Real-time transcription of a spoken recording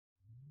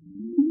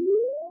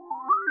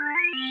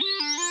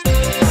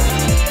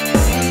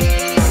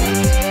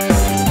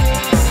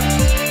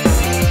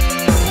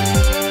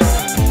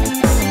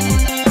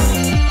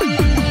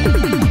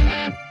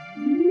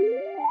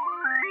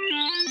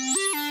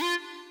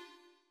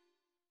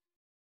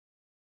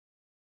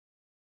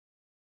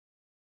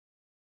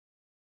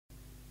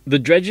The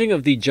dredging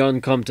of the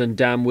John Compton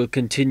Dam will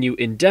continue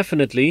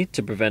indefinitely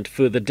to prevent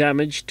further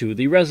damage to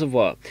the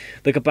reservoir.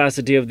 The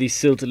capacity of the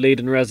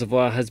silt-laden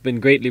reservoir has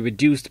been greatly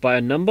reduced by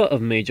a number of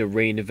major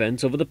rain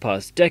events over the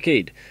past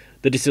decade.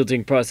 The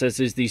desilting process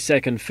is the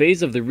second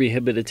phase of the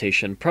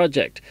rehabilitation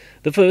project.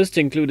 The first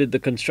included the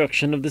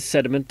construction of the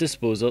sediment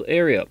disposal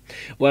area.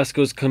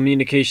 WASCO's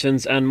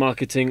Communications and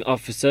Marketing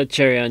Officer,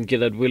 Cherian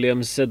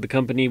Gillard-Williams, said the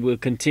company will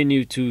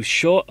continue to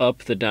shore up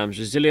the dam's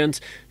resilience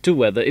to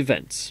weather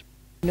events.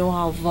 Know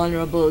how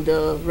vulnerable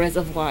the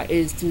reservoir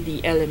is to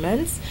the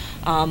elements.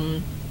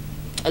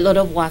 A lot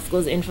of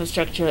WASCO's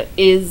infrastructure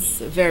is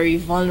very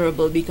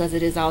vulnerable because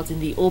it is out in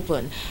the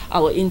open.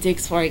 Our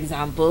intakes, for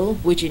example,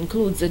 which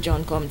includes the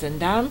John Compton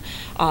Dam,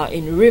 are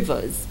in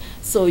rivers.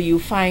 So you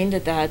find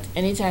that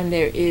anytime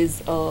there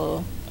is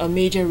a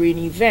major rain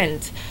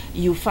event,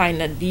 you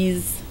find that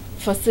these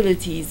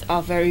facilities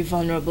are very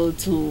vulnerable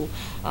to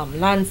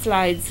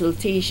landslides,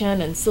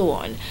 siltation, and so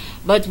on.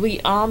 But we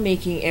are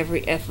making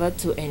every effort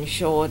to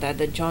ensure that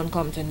the John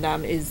Compton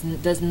Dam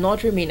does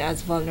not remain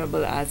as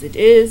vulnerable as it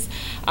is.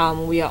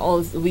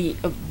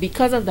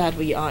 Because of that,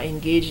 we are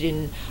engaged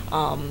in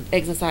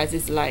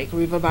exercises like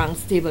riverbank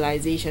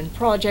stabilization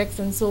projects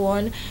and so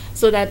on,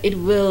 so that it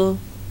will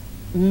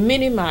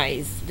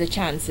minimize the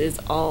chances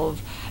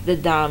of the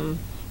dam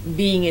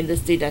being in the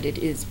state that it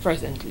is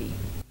presently.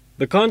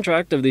 The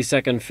contract of the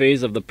second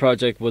phase of the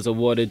project was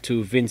awarded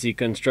to Vinci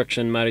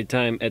Construction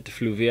Maritime et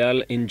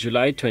Fluvial in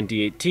July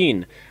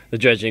 2018. The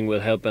dredging will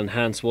help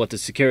enhance water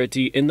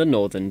security in the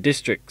northern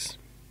districts.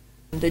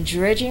 The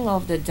dredging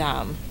of the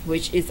dam,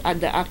 which is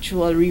at the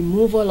actual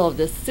removal of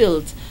the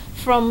silt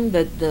from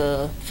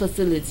the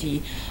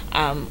facility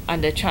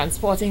and the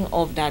transporting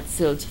of that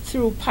silt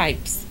through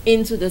pipes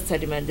into the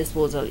sediment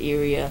disposal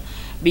area,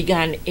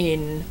 began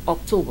in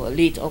October,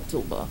 late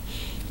October.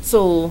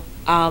 So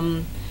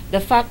the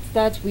fact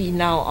that we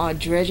now are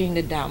dredging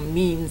the dam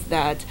means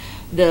that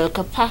the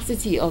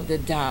capacity of the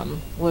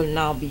dam will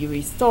now be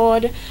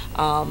restored.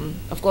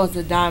 Of course,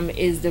 the dam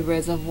is the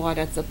reservoir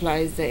that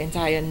supplies the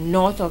entire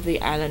north of the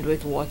island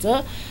with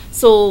water.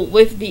 So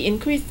with the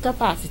increased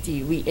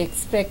capacity, we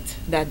expect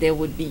that there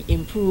would be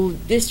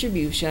improved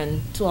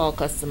distribution to our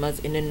customers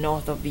in the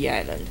north of the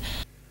island.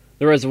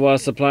 The reservoir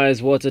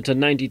supplies water to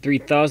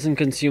 93,000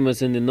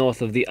 consumers in the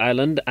north of the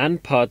island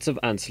and parts of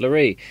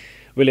Ancillary.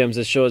 Williams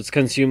assures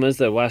consumers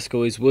that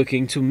WASCO is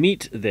working to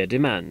meet their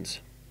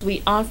demands.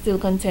 We are still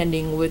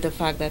contending with the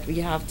fact that we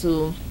have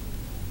to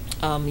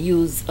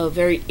use a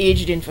very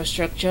aged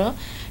infrastructure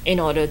in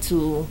order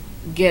to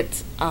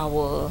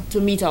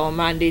meet our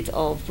mandate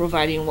of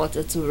providing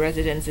water to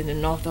residents in the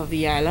north of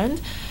the island.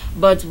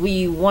 But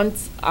we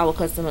want our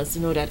customers to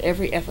know that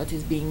every effort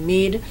is being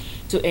made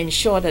to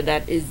ensure that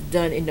that is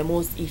done in the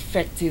most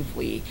effective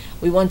way.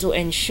 We want to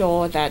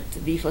ensure that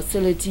the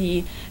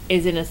facility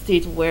is in a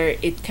state where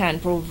it can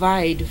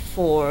provide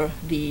for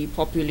the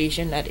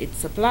population that it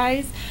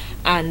supplies,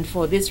 and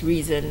for this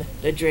reason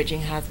the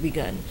dredging has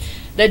begun.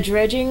 The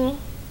dredging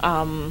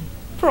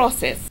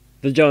process.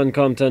 The John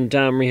Compton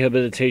Dam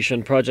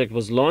Rehabilitation Project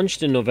was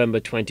launched in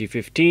November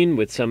 2015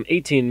 with some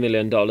 $18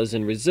 million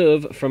in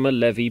reserve from a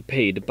levy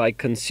paid by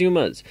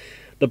consumers.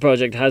 The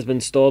project has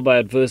been stalled by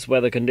adverse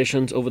weather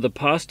conditions over the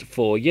past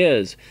 4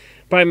 years.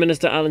 Prime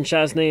Minister Alan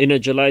Chasney, in a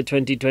July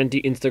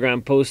 2020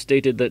 Instagram post,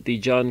 stated that the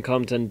John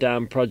Compton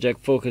Dam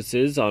project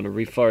focuses on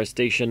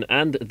reforestation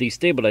and the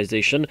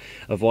stabilization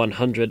of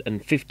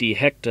 150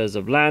 hectares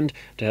of land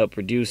to help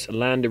reduce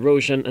land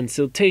erosion and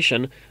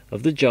siltation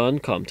of the John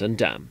Compton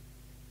Dam.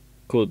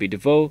 Colby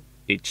DeVoe,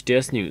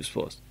 HTS News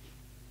Force.